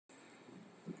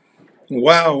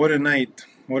Wow, what a night.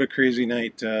 What a crazy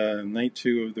night. Night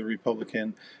two of the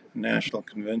Republican National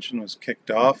Convention was kicked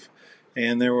off,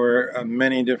 and there were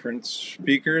many different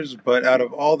speakers, but out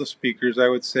of all the speakers, I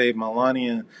would say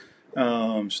Melania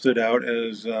stood out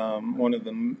as one of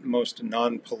the most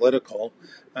non-political.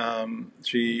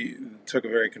 She took a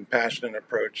very compassionate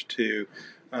approach to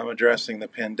addressing the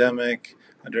pandemic,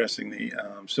 addressing the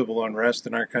civil unrest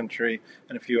in our country,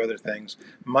 and a few other things.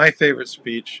 My favorite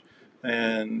speech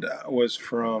and was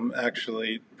from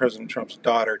actually President Trump's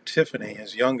daughter, Tiffany,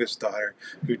 his youngest daughter,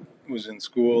 who was in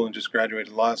school and just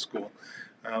graduated law school.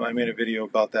 I made a video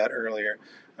about that earlier.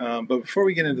 But before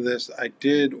we get into this, I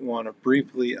did want to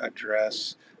briefly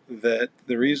address that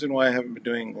the reason why I haven't been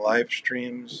doing live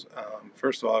streams,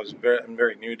 first of all, I'm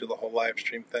very new to the whole live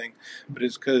stream thing, but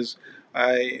it's because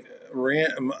I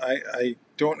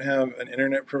don't have an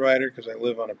internet provider because I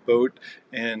live on a boat,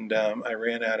 and I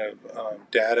ran out of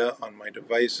data on my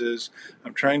devices.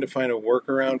 I'm trying to find a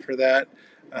workaround for that,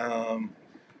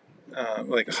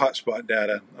 like hotspot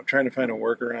data. I'm trying to find a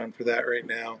workaround for that right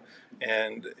now,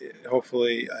 and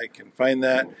hopefully I can find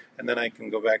that, and then I can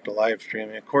go back to live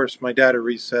streaming. Of course, my data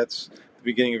resets at the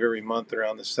beginning of every month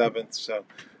around the 7th, so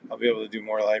I'll be able to do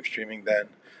more live streaming then.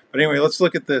 But anyway, let's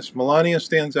look at this. Melania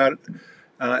stands out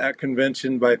at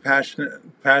convention by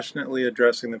passionately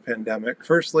addressing the pandemic.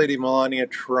 First Lady Melania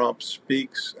Trump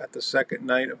speaks at the second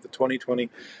night of the 2020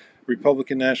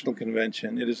 Republican National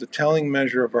Convention. It is a telling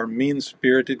measure of our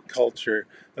mean-spirited culture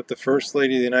that the First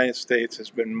Lady of the United States has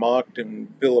been mocked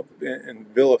and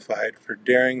vilified for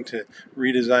daring to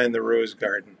redesign the Rose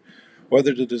Garden.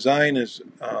 Whether the design is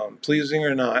pleasing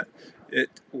or not,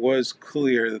 it was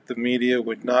clear that the media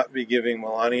would not be giving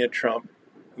Melania Trump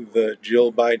the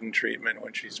Jill Biden treatment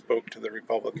when she spoke to the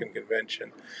Republican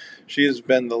convention. She has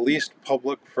been the least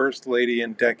public First Lady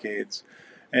in decades,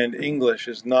 and English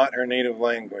is not her native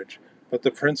language. But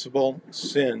the principal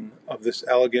sin of this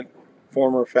elegant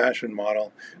former fashion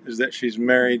model is that she's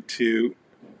married to ...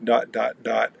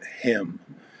 him.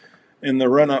 In the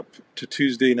run-up to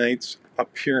Tuesday night's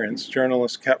appearance,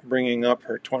 journalists kept bringing up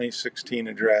her 2016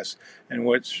 address, in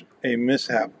which a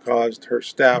mishap caused her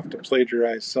staff to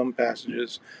plagiarize some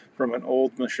passages from an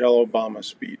old Michelle Obama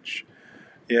speech.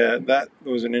 Yeah, that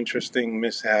was an interesting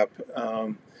mishap.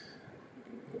 I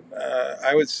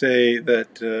would say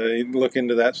that look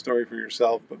into that story for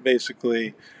yourself, but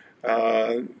basically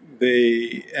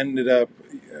they ended up...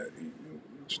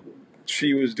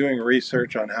 she was doing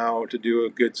research on how to do a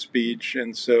good speech,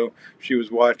 and so she was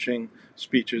watching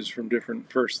speeches from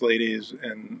different first ladies,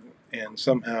 and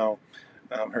somehow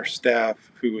her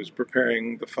staff, who was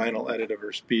preparing the final edit of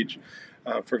her speech,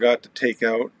 forgot to take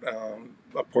out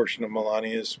a portion of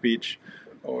Melania's speech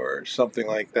or something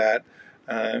like that.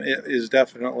 It is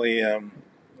definitely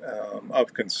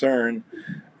of concern,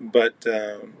 but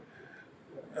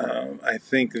I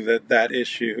think that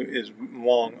issue is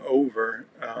long over,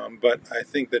 but I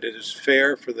think that it is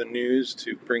fair for the news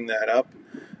to bring that up,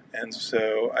 and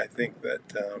so I think that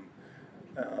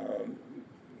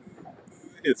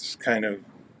it's kind of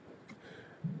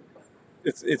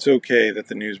it's okay that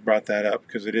the news brought that up,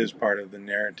 because it is part of the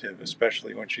narrative,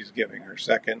 especially when she's giving her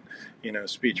second,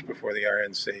 speech before the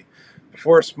RNC.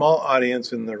 Before a small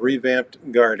audience in the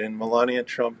revamped garden, Melania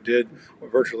Trump did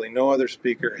what virtually no other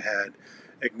speaker had: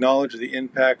 acknowledge the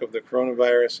impact of the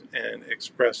coronavirus and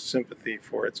express sympathy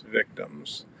for its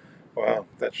victims. Wow,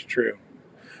 that's true.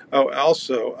 Oh,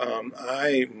 also,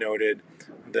 I noted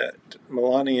that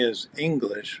Melania's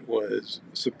English was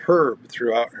superb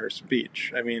throughout her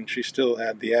speech. I mean, she still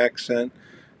had the accent.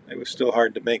 It was still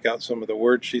hard to make out some of the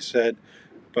words she said,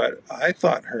 but I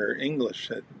thought her English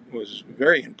was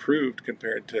very improved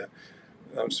compared to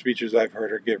speeches I've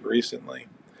heard her give recently.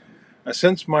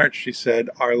 Since March, she said,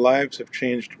 our lives have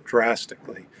changed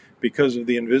drastically. Because of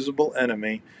the invisible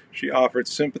enemy, she offered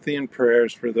sympathy and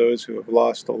prayers for those who have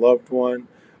lost a loved one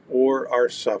or are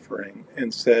suffering,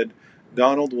 and said,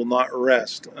 Donald will not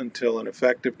rest until an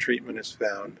effective treatment is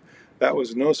found. That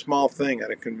was no small thing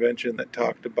at a convention that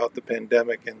talked about the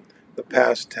pandemic in the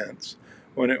past tense,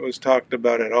 when it was talked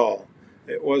about at all.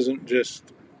 It wasn't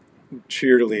just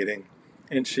cheerleading,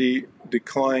 and she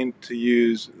declined to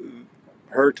use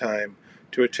her time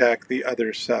to attack the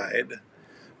other side,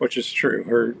 which is true.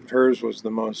 Hers was the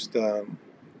most...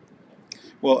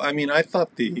 I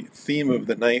thought the theme of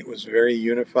the night was very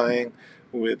unifying,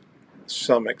 with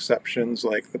some exceptions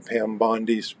like the Pam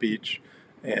Bondi speech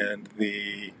and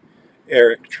the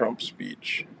Eric Trump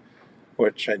speech,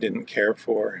 which I didn't care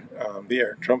for, the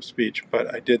Eric Trump speech,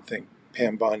 but I did think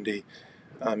Pam Bondi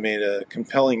made a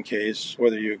compelling case.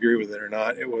 Whether you agree with it or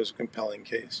not, it was a compelling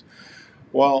case.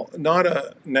 While not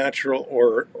a natural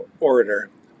order.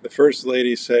 The First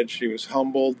Lady said she was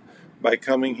humbled by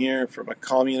coming here from a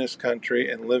communist country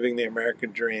and living the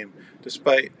American dream.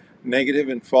 Despite negative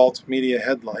and false media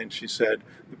headlines, she said,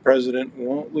 the president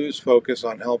won't lose focus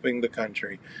on helping the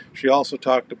country. She also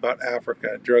talked about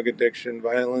Africa, drug addiction,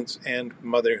 violence, and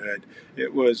motherhood.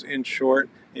 It was, in short,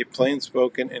 a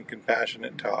plain-spoken and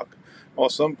compassionate talk. While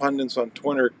some pundits on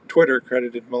Twitter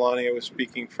credited Melania with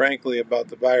speaking frankly about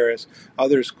the virus,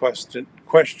 others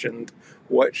questioned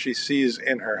what she sees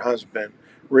in her husband,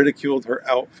 ridiculed her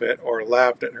outfit, or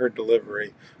laughed at her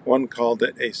delivery. One called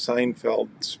it a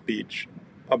Seinfeld speech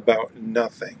about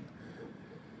nothing.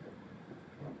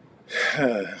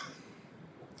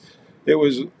 It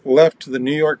was left to the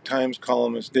New York Times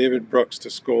columnist David Brooks to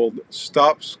scold,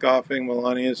 "Stop scoffing,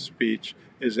 Melania's speech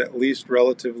is at least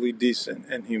relatively decent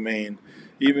and humane."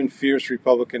 Even fierce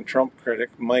Republican Trump critic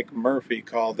Mike Murphy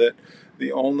called it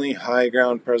the only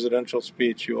high-ground presidential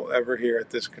speech you will ever hear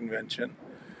at this convention.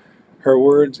 Her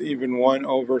words even won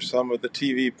over some of the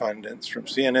TV pundits, from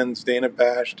CNN's Dana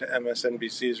Bash to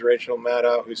MSNBC's Rachel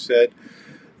Maddow, who said,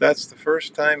 "That's the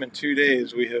first time in 2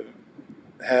 days we have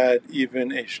had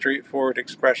even a straightforward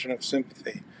expression of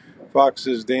sympathy."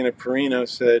 Fox's Dana Perino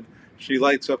said, "She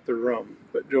lights up the room,"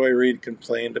 but Joy Reid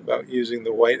complained about using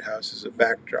the White House as a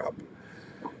backdrop.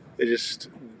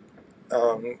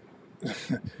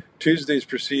 Tuesday's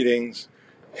proceedings,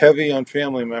 heavy on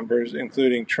family members,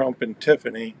 including Trump and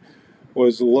Tiffany,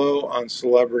 was low on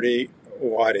celebrity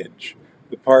wattage.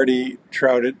 The party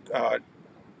trotted out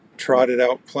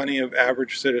plenty of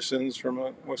average citizens, from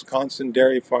a Wisconsin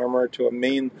dairy farmer to a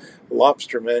Maine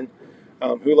lobsterman,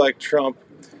 who, like Trump,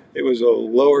 it was a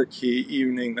lower-key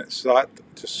evening that sought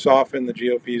to soften the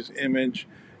GOP's image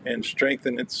and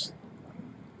strengthen its...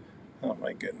 Oh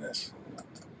my goodness.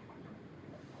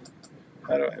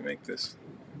 How do I make this?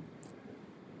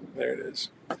 There it is.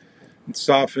 And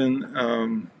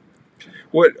soften...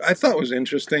 What I thought was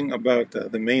interesting about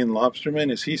the Maine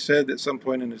lobsterman is he said at some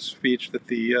point in his speech that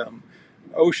the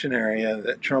ocean area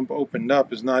that Trump opened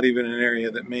up is not even an area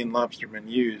that Maine lobstermen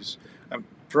use. I'm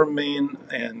from Maine,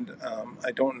 and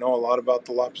I don't know a lot about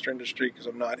the lobster industry because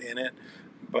I'm not in it,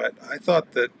 but I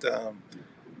thought that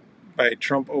by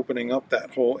Trump opening up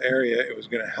that whole area, it was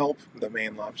going to help the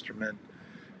Maine lobstermen.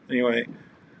 Anyway,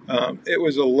 it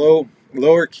was a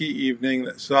lower-key evening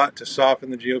that sought to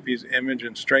soften the GOP's image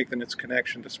and strengthen its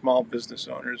connection to small business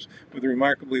owners, with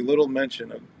remarkably little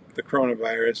mention of the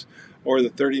coronavirus or the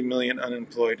 30 million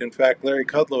unemployed. In fact, Larry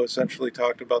Kudlow essentially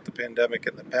talked about the pandemic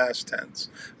in the past tense.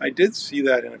 I did see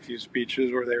that in a few speeches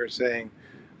where they were saying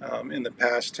in the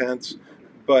past tense,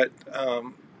 but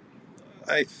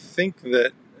I think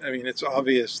that, it's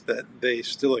obvious that they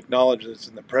still acknowledge this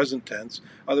in the present tense.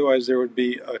 Otherwise, there would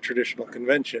be a traditional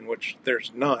convention, which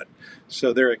there's not.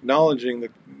 So they're acknowledging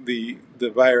the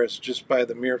virus just by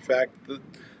the mere fact that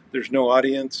there's no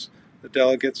audience. The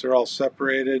delegates are all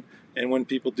separated. And when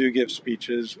people do give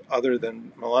speeches, other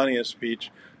than Melania's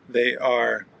speech, they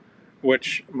are,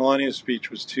 which Melania's speech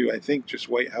was to, I think, just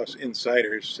White House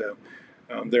insiders. So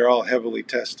they're all heavily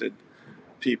tested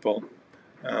people.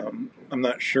 I'm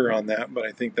not sure on that, but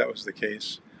I think that was the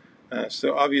case.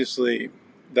 So obviously,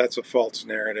 that's a false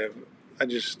narrative. I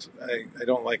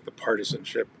don't like the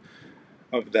partisanship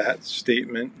of that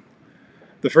statement.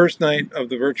 The first night of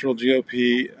the virtual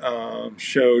GOP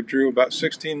show drew about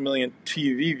 16 million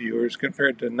TV viewers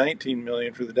compared to 19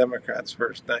 million for the Democrats'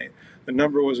 first night. The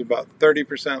number was about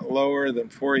 30% lower than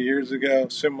 4 years ago,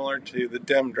 similar to the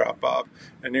Dem drop-off,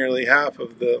 and nearly half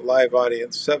of the live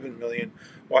audience, 7 million,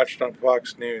 watched on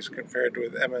Fox News, compared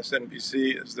with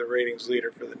MSNBC as the ratings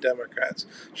leader for the Democrats,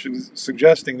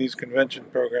 suggesting these convention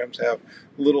programs have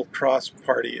little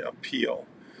cross-party appeal.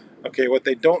 Okay, what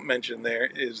they don't mention there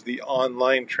is the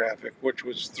online traffic, which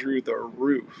was through the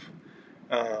roof.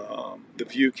 The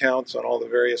view counts on all the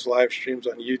various live streams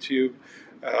on YouTube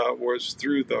was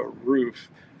through the roof,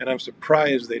 and I'm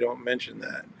surprised they don't mention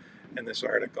that in this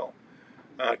article.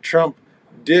 Trump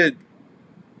did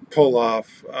pull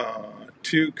off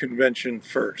two convention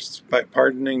firsts by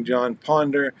pardoning John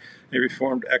Ponder, a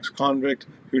reformed ex-convict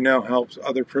who now helps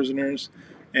other prisoners,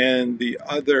 and the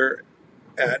other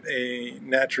at a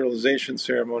naturalization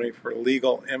ceremony for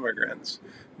legal immigrants.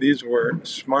 These were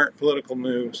smart political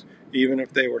moves, even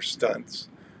if they were stunts,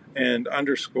 and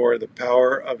underscore the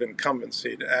power of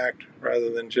incumbency to act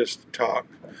rather than just talk.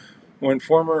 When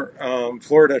former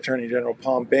Florida Attorney General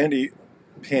Pam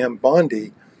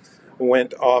Bondi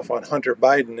went off on Hunter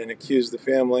Biden and accused the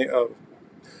family of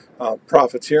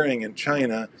profiteering in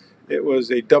China, it was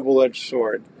a double-edged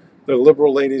sword. The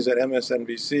liberal ladies at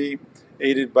MSNBC,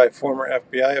 aided by former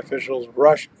FBI officials,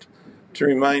 rushed to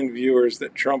remind viewers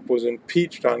that Trump was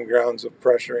impeached on grounds of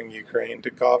pressuring Ukraine to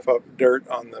cough up dirt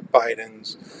on the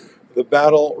Bidens. The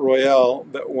battle royale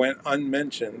that went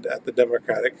unmentioned at the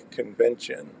Democratic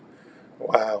convention.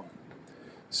 Wow.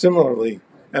 Similarly,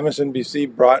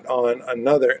 MSNBC brought on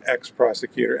another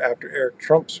ex-prosecutor after Eric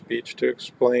Trump's speech to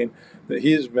explain that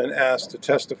he has been asked to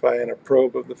testify in a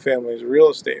probe of the family's real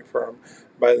estate firm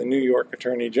by the New York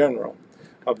Attorney General.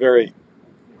 I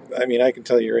can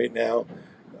tell you right now,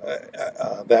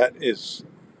 that is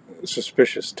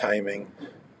suspicious timing.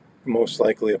 Most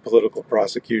likely a political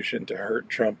prosecution to hurt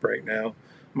Trump right now,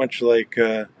 much like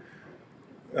it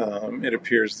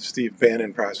appears the Steve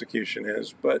Bannon prosecution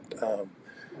is, but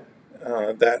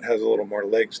that has a little more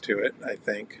legs to it, I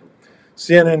think.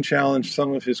 CNN challenged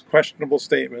some of his questionable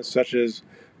statements, such as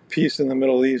peace in the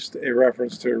Middle East, a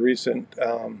reference to a recent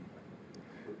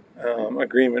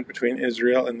agreement between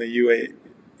Israel and the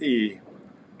UAE.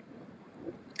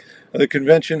 The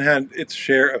convention had its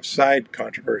share of side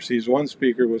controversies. One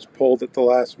speaker was pulled at the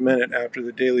last minute after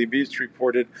the Daily Beast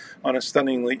reported on a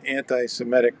stunningly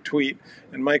anti-Semitic tweet,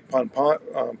 and Mike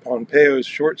Pompeo's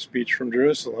short speech from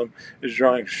Jerusalem is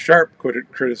drawing sharp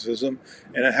criticism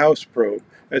and a House probe,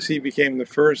 as he became the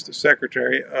first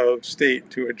Secretary of State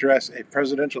to address a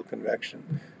presidential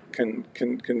convention.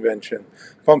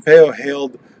 Pompeo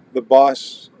hailed the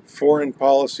boss' foreign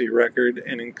policy record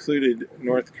and included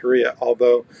North Korea,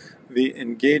 although the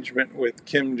engagement with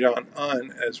Kim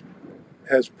Jong-un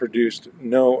has produced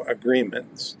no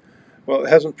agreements. Well, it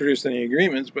hasn't produced any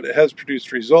agreements, but it has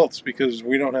produced results because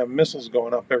we don't have missiles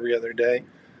going up every other day.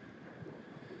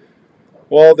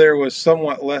 While there was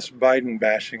somewhat less Biden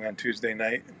bashing on Tuesday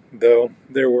night, though,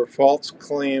 there were false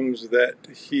claims that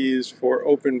he's for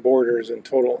open borders and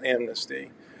total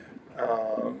amnesty.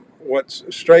 What's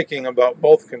striking about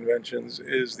both conventions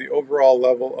is the overall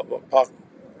level of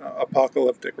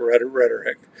apocalyptic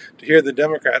rhetoric. To hear the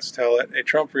Democrats tell it, a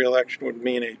Trump re-election would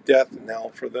mean a death knell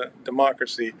for the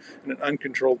democracy and an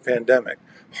uncontrolled pandemic,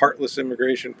 heartless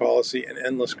immigration policy, and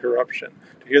endless corruption.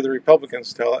 To hear the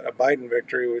Republicans tell it, a Biden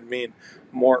victory would mean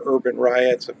more urban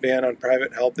riots, a ban on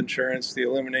private health insurance, the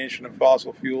elimination of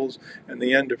fossil fuels, and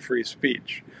the end of free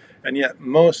speech. And yet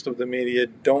most of the media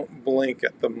don't blink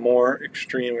at the more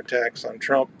extreme attacks on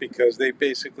Trump because they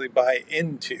basically buy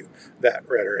into that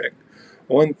rhetoric.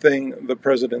 One thing the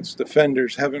president's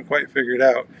defenders haven't quite figured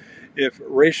out: if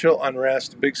racial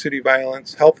unrest, big city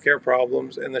violence, healthcare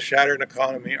problems, and the shattered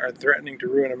economy are threatening to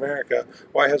ruin America,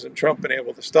 why hasn't Trump been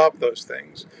able to stop those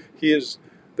things? He is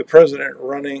the president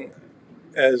running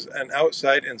as an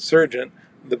outside insurgent.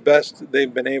 The best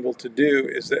they've been able to do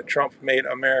is that Trump made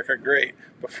America great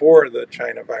before the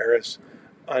China virus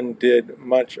undid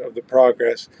much of the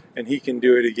progress, and he can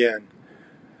do it again.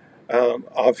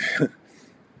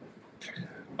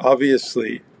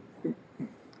 Obviously,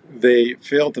 they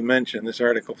fail to mention, this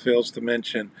article fails to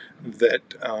mention,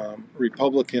 that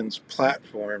Republicans'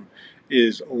 platform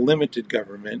is limited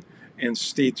government and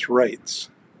states' rights.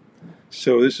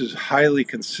 So this is highly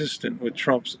consistent with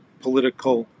Trump's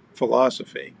political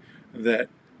philosophy, that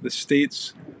the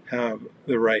states have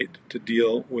the right to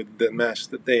deal with the mess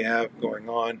that they have going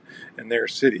on in their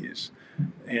cities.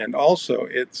 And also,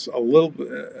 it's also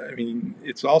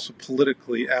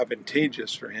politically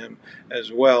advantageous for him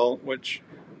as well, which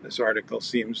this article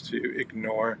seems to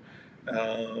ignore,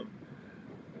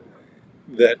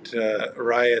 that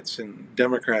riots in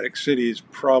Democratic cities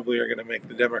probably are going to make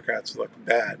the Democrats look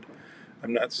bad.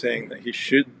 I'm not saying that he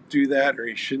should do that or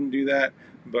he shouldn't do that,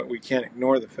 but we can't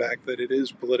ignore the fact that it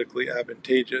is politically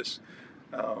advantageous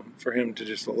for him to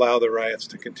just allow the riots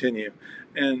to continue.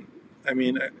 And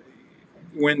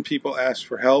when people ask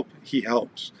for help, he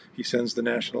helps. He sends the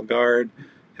National Guard.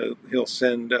 He'll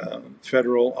send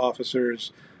federal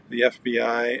officers, the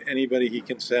FBI, anybody he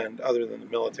can send other than the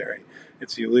military.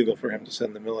 It's illegal for him to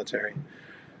send the military.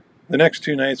 The next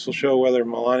two nights will show whether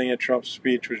Melania Trump's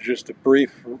speech was just a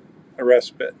brief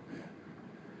respite.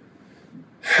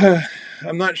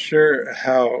 I'm not sure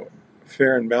how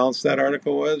fair and balanced that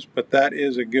article was, but that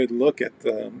is a good look at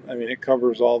it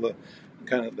covers all the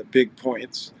kind of the big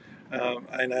points.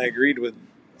 And I agreed with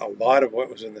a lot of what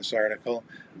was in this article.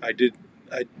 I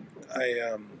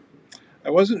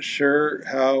wasn't sure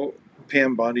how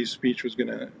Pam Bondi's speech was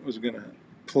gonna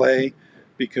play,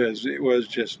 because it was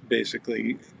just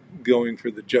basically going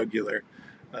for the jugular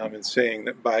and saying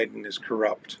that Biden is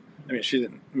corrupt. She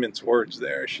didn't mince words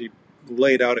there. She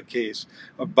laid out a case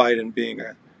of Biden being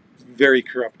a very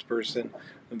corrupt person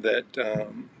that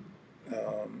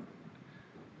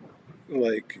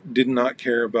did not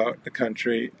care about the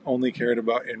country, only cared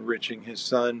about enriching his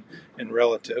son and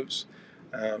relatives.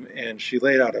 and she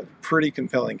laid out a pretty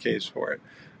compelling case for it.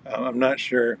 I'm not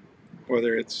sure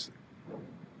whether it's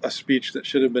a speech that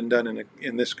should have been done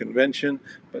in this convention,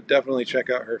 but definitely check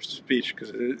out her speech,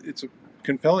 because it's a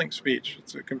compelling speech.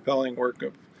 It's a compelling work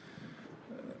of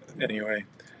anyway.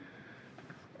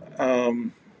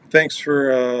 Thanks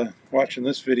for watching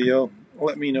this video.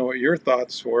 Let me know what your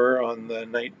thoughts were on the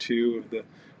night 2 of the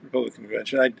Republican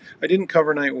convention. I didn't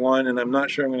cover night 1, and I'm not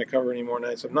sure I'm going to cover any more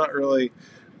nights. I'm not really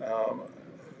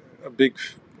a big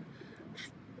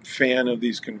fan of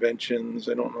these conventions.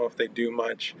 I don't know if they do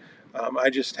much. I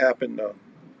just happened to,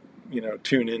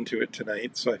 tune into it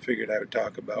tonight, so I figured I would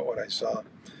talk about what I saw.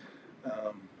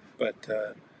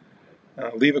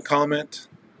 Leave a comment.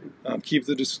 Keep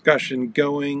the discussion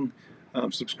going.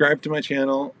 Subscribe to my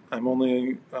channel.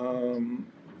 I'm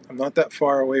not that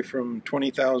far away from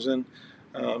 20,000.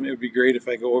 It would be great if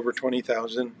I go over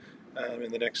 20,000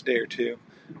 in the next day or two.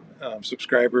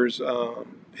 Subscribers,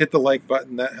 hit the like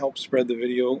button. That helps spread the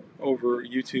video over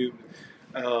YouTube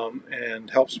and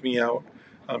helps me out.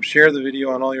 Share the video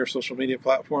on all your social media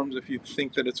platforms if you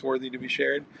think that it's worthy to be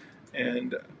shared.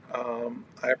 And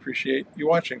I appreciate you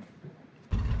watching.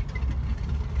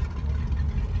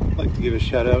 I'd like to give a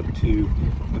shout out to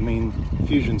the Maine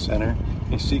Fusion Center,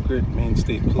 a secret Maine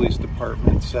State Police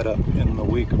Department set up in the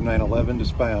wake of 9/11 to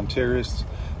spy on terrorists,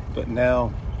 but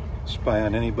now spy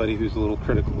on anybody who's a little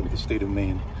critical of the state of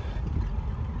Maine.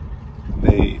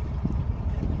 They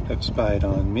have spied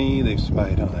on me, they've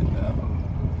spied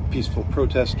on peaceful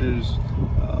protesters,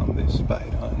 they've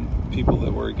spied on people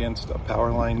that were against a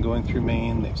power line going through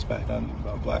Maine, they've spied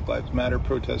on Black Lives Matter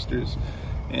protesters,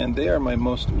 and they are my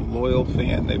most loyal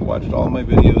fan. They've watched all my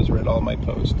videos, read all my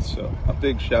posts, so a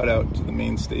big shout out to the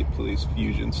Maine State Police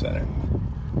Fusion Center.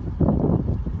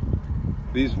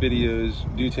 These videos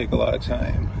do take a lot of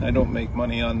time. I don't make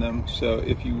money on them, so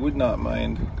if you would not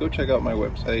mind, go check out my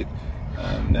website,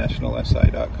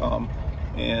 nationalsi.com,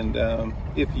 and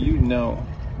if you know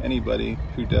anybody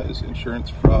who does insurance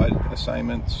fraud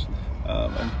assignments,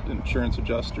 insurance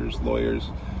adjusters,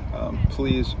 lawyers,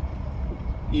 please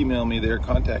email me their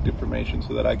contact information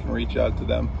so that I can reach out to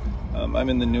them. I'm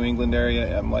in the New England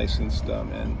area. I'm licensed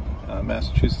in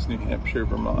Massachusetts, New Hampshire,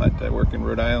 Vermont. I work in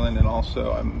Rhode Island, and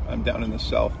also I'm down in the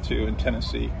South too, in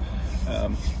Tennessee.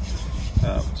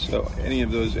 So any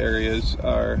of those areas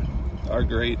are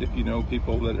great. If you know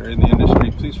people that are in the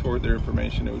industry, please forward their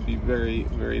information. It would be very,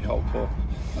 very helpful.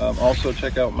 Also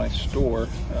check out my store.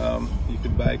 You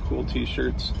can buy cool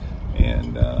t-shirts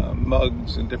and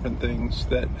mugs and different things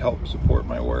that help support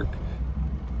my work.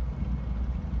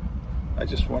 I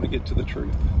just want to get to the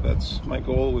truth. That's my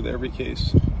goal with every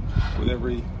case, with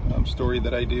every story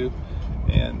that I do,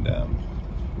 and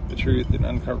the truth and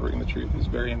uncovering the truth is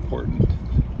very important,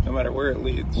 no matter where it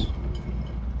leads.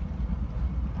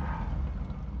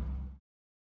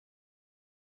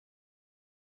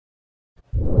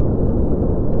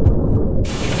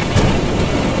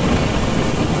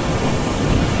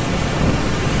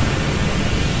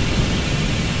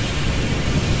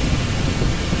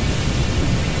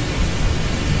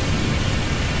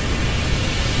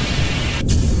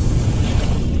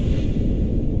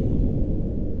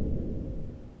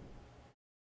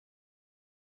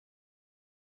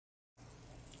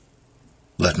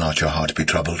 Let not your heart be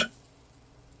troubled.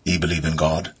 Ye believe in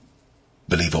God,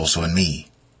 believe also in me.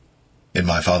 In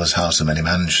my Father's house are many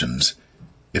mansions.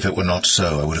 If it were not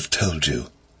so, I would have told you.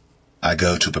 I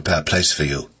go to prepare place for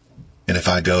you. And if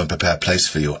I go and prepare place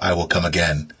for you, I will come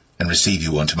again, and receive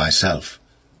you unto myself,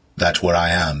 that where I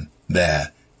am,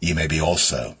 there ye may be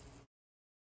also.